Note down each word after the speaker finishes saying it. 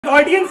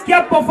Audience क्या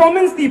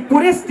performance थी,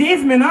 पूरे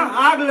स्टेज में ना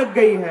आग लग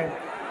गई है।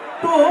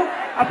 तो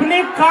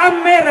अपने काम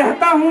में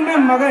रहता हूँ मैं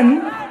मगन,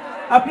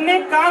 अपने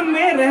काम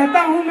में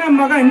रहता हूँ मैं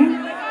मगन,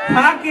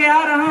 खा के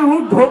आ रहा हूँ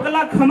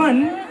ढोकला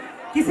खमन।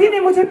 किसी ने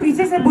मुझे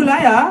पीछे से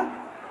बुलाया,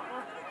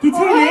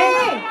 किसी ने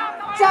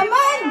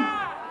चमन,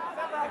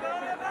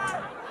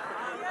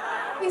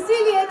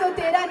 इसीलिए तो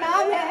तेरा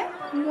नाम है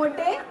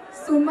मोटे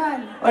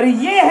सुमन। और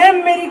ये है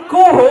मेरी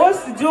को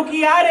होस्ट जो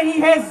कि आ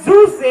रही है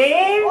जू से,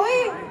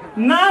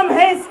 नाम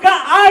है इसका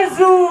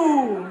आरजू।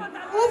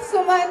 उफ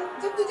सुमन,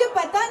 जब तुझे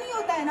पता नहीं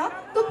होता है ना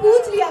तो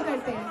पूछ लिया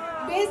करते हैं,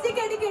 बेसिक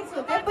एटिकेट्स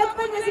होते हैं,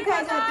 बचपन में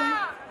सिखाए जाते हैं।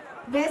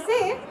 वैसे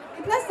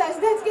इतना सच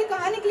धज के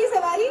कहाँ निकली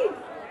सवारी?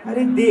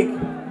 अरे देख,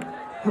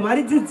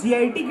 हमारी जो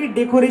जीआईटी की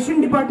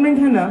डेकोरेशन डिपार्टमेंट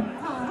है ना,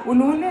 हाँ?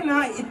 उन्होंने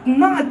ना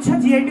इतना अच्छा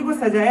जीआईटी को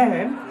सजाया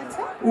है।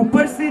 अच्छा?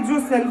 ऊपर से जो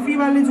सेल्फी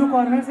वाले जो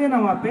कॉर्नर्स है ना,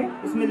 वहाँ पे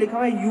उसमें लिखा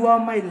हुआ है यू आर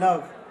माई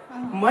लव।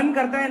 मन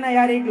करता है ना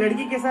यार एक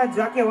लड़की के साथ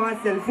जाके वहाँ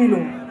सेल्फी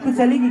लूं। तू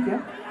चलेगी क्या?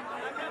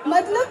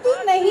 मतलब तू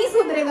नहीं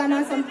सुधरेगा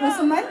ना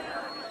सुमन?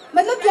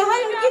 मतलब जहाँ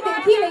लड़की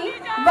देखी नहीं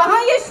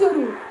वहाँ ये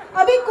शुरू।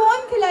 अभी कौन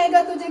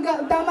खिलाएगा तुझे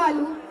दम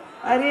आलू?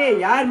 अरे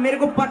यार मेरे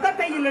को पता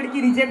था ये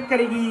लड़की रिजेक्ट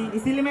करेगी,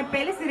 इसीलिए मैं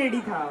पहले से रेडी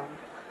था।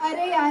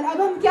 अरे यार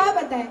अब हम क्या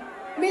बताएं,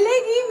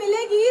 मिलेगी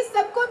मिलेगी,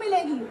 सबको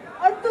मिलेगी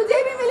और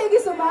तुझे भी मिलेगी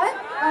सुमन।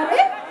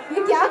 अरे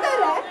ये क्या कर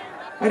रहा है?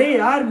 अरे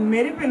यार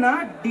मेरे पे ना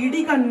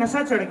डीडी का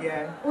नशा चढ़ गया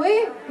है। ओए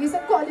ये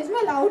सब कॉलेज में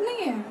अलाउड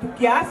नहीं है। तू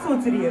क्या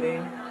सोच रही है रे?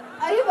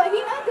 अरे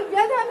वही ना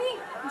दिव्या धामी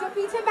जो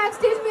पीछे बैक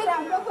स्टेज में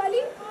रामरोक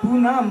वाली। तू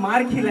ना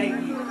मार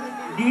खिलाएगी।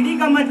 डीडी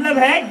का मतलब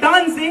है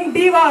डांसिंग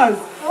डीवास।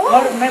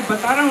 और मैं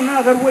बता रहा हूँ ना,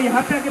 अगर वो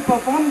यहाँ पे आके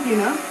परफॉर्म की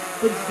ना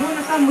तो जो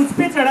नशा मुझ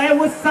पे चढ़ा है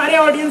वो सारे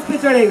ऑडियंस पे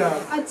चढ़ेगा।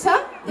 अच्छा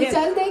तो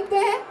चल देखते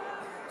हैं।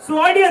 So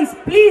audience,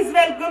 please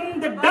welcome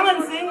the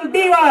dancing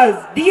divas.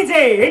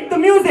 DJ, hit the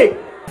music.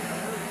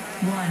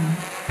 One.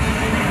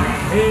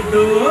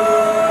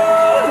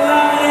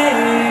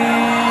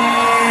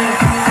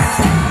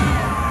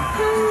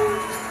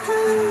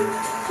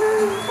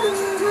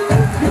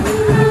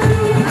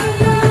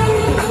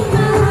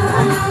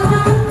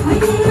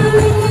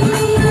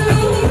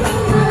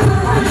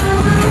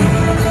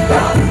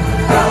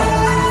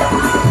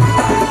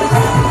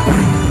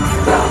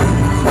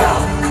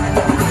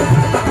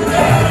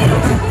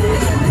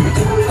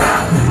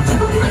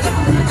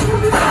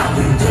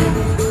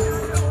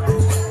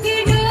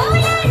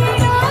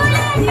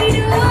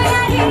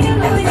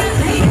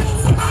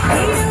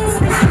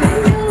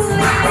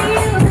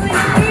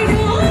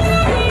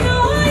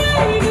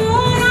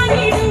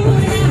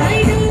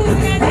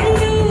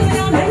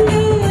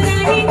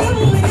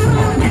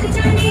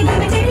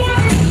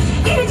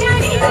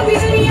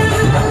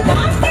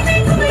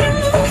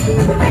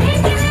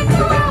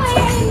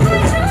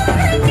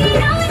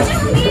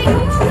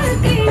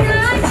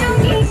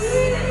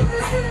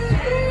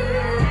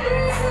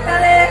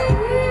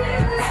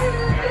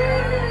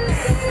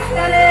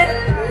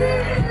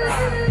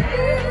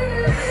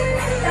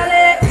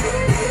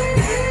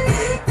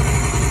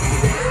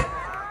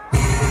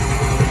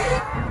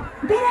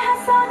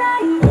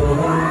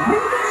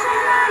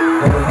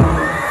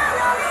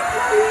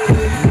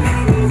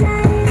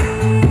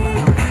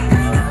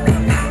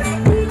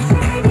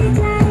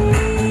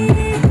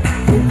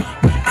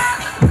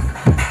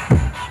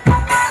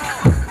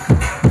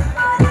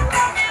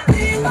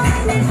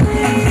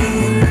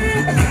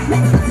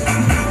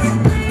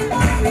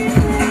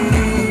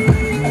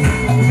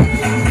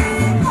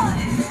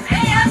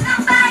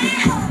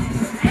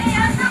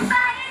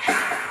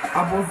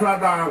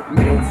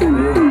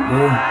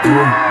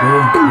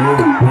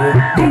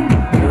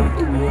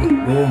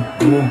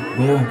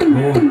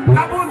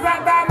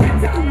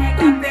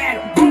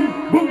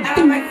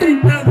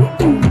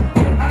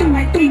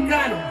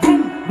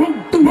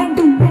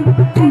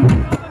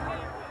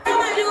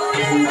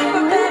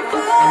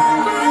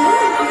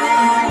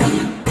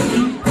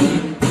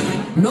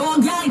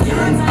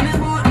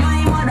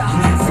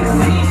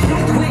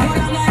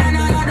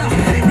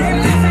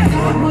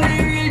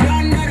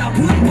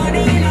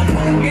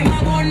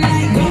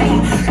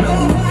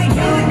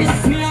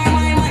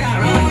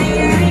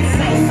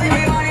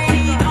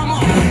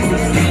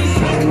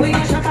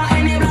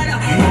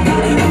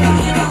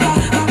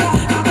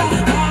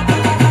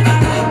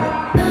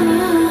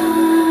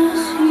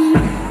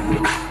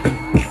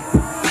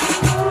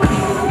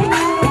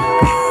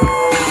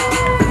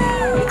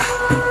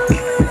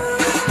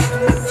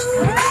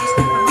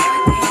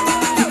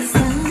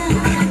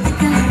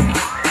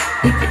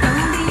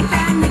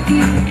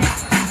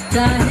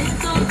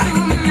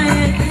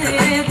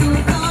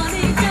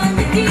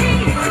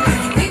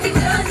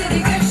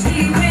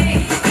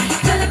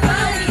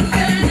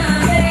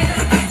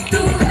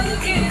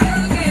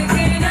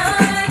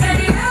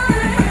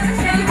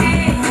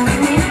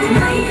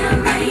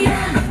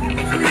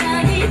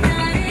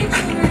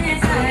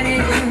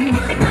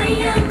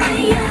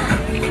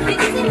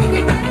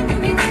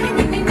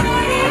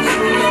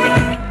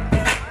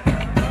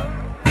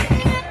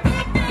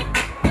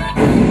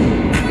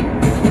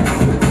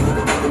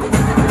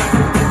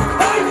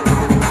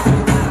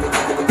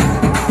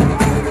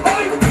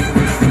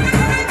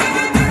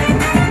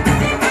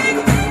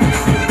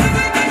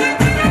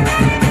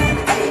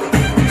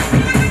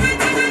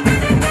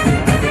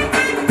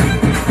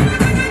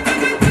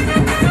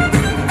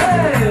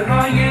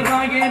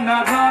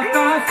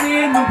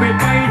 से नुबे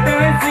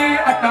पैसे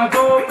अटा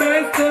दो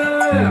पैसे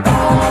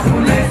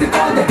फूले से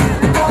पौधे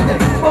पौधे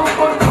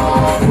पोपो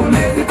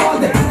फूले से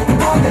पौधे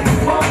पौधे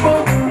पोपो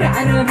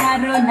रारो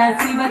रारो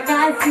नसीब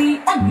कासी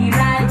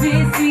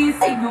अंगिराजेसी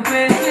से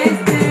नुबे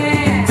पैसे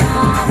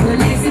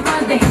फूले से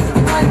पौधे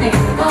पौधे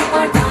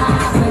पोपो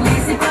फूले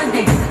से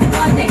पौधे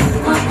पौधे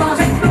पोपो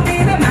చెట్టు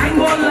మీద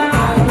మ్యాంగోలా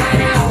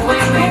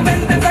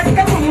వెంట పట్ట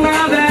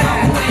ఉన్నావే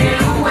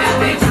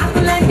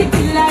చాకులాంటి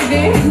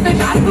పిల్లాడే ఎంత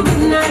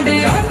చాకుకున్నాడే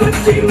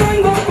చాకుచ్చి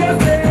మ్యాంగో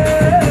పోతే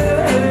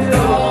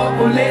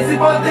ఫూలే से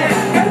पौधे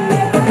కన్నే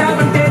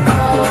పట్టాబట్టే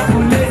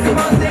ఫూలే से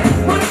पौधे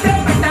ముట్టే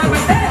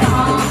పట్టాబట్టే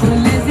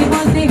ఫూలే से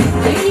पौधे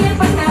చెయ్యే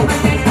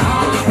పట్టాబట్టే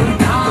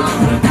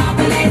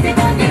ఫూలే से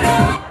पौधे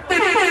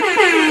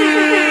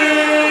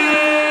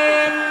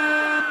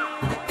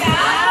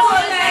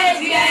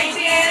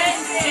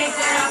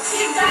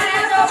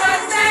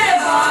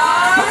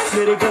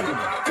मेरे गली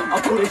में और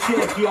पूरे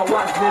शहर की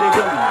आवाज मेरे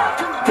गली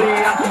में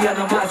तेरे आती है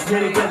नमाज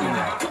मेरे गली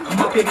में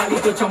मौके गाली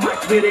तो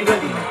चमक मेरे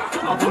गली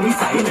में और पूरी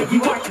साई लगी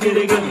वाट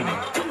मेरे गली में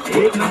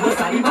एक नंबर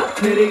सारी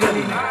बात मेरे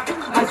गली में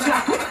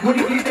अच्छा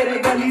मुड़ी की तेरे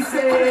गली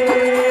से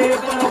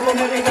वो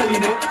मेरे गली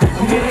में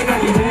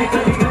गली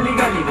गली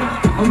गली में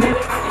और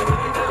मेरे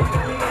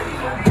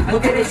और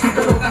तेरे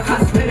शीतलों का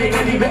खास मेरे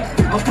गली में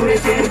और पूरे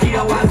शहर की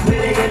आवाज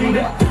मेरे गली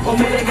में और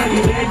मेरे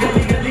गली में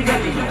गली गली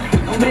गली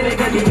में और मेरे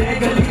गली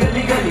में गली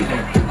गली गली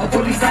में और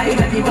पुलिस आई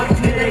लगी बात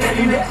मेरे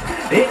गली में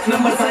एक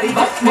नंबर सारी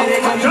बात मेरे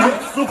गली में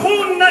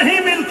सुकून नहीं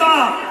मिलता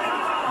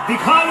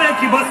दिखावे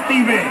की बस्ती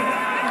में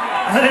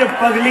अरे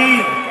पगली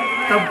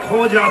तब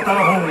खो जाता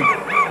हूँ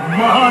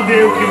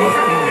महादेव की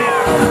बस्ती में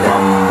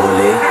बम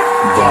बोले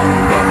बम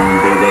बम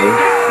बोले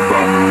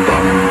बम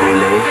बम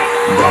बोले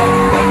बम